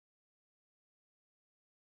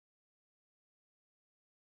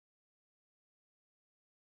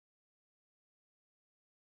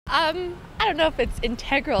I don't know if it's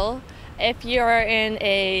integral. If you're in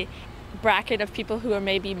a bracket of people who are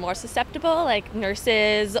maybe more susceptible, like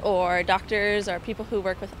nurses or doctors or people who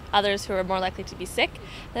work with others who are more likely to be sick,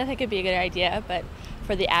 then I think it'd be a good idea. But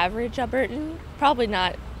for the average Albertan, probably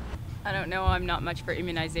not. I don't know. I'm not much for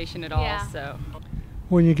immunization at all, Yeah. so.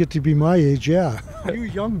 When you get to be my age, yeah. You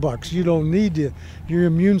young bucks, you don't need to. Your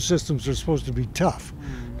immune systems are supposed to be tough.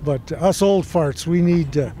 But us old farts, we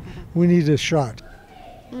need a shot.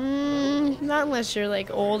 Not unless you're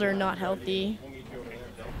like old or not healthy.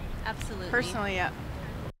 Absolutely. Personally, yeah.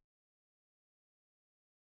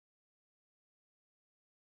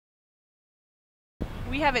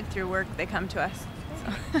 We have it through work. They come to us.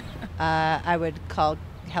 So. I would call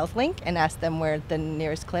HealthLink and ask them where the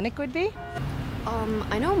nearest clinic would be.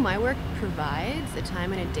 I know my work provides a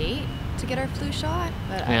time and a date to get our flu shot,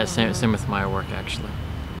 but Yeah, same with my work actually.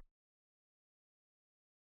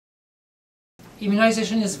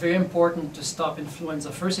 Immunization is very important to stop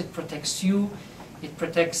influenza. First, it protects you. It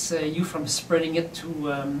protects you from spreading it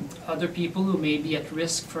to other people who may be at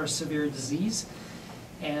risk for severe disease.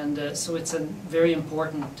 And so it's a very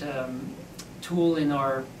important tool in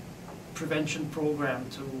our prevention program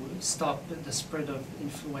to stop the spread of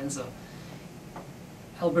influenza.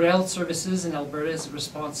 Alberta Health Services in Alberta is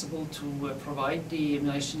responsible to provide the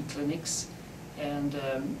immunization clinics, and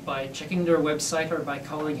by checking their website or by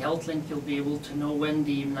calling HealthLink, you'll be able to know when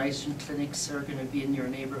the immunization clinics are going to be in your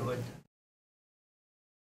neighborhood.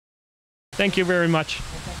 Thank you very much.